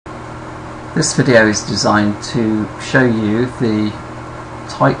This video is designed to show you the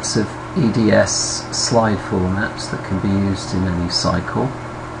types of EDS slide formats that can be used in any cycle.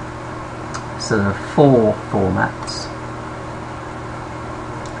 So there are 4 formats.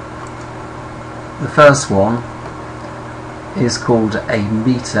 The first one is called a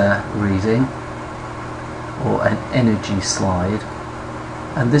meter reading or an energy slide,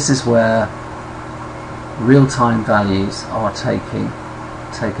 and this is where real-time values are taken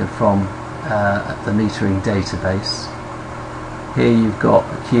from the metering database. Here you've got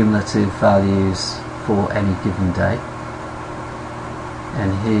cumulative values for any given day,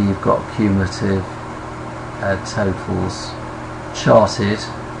 and here you've got cumulative totals charted,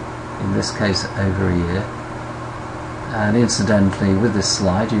 in this case over a year. And incidentally, with this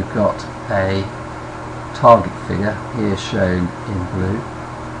slide you've got a target figure here shown in blue,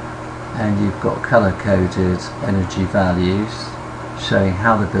 and you've got colour-coded energy values showing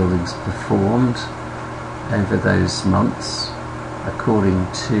how the building's performed over those months according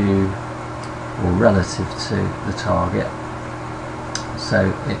to or relative to the target.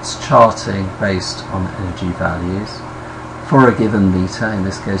 So it's charting based on energy values for a given meter. In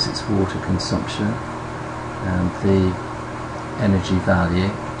this case it's water consumption, and the energy value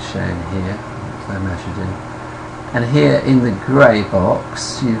shown here that they're measured in. And here in the grey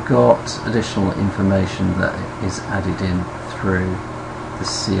box you've got additional information that is added in through the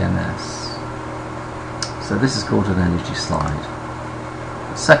CMS. So this is called an energy slide.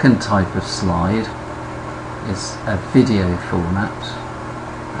 The second type of slide is a video format,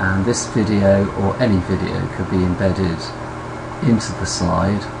 and this video or any video could be embedded into the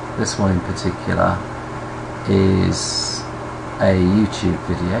slide. This one in particular is a YouTube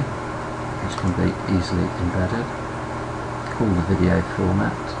video which can be easily embedded, called the video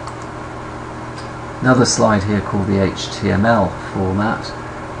format. Another slide here called the HTML format.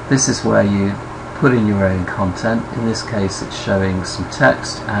 This is where you put in your own content. In this case it's showing some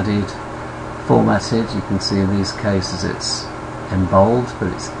text added, formatted. You can see in these cases it's in bold,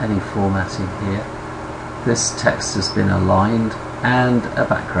 but it's any formatting here. This text has been aligned and a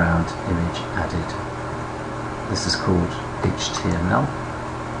background image added. This is called HTML.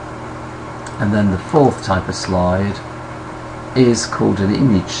 And then the fourth type of slide is called an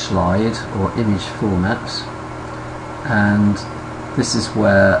image slide or image format, and this is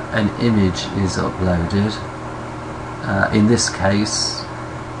where an image is uploaded. In this case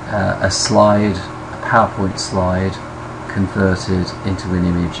a slide, a PowerPoint slide, converted into an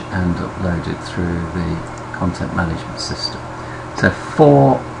image and uploaded through the content management system. So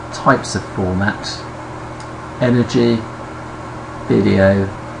 4 types of format: energy, video,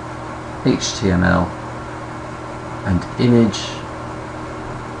 HTML and image,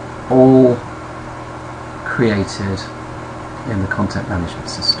 all created in the content management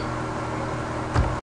system.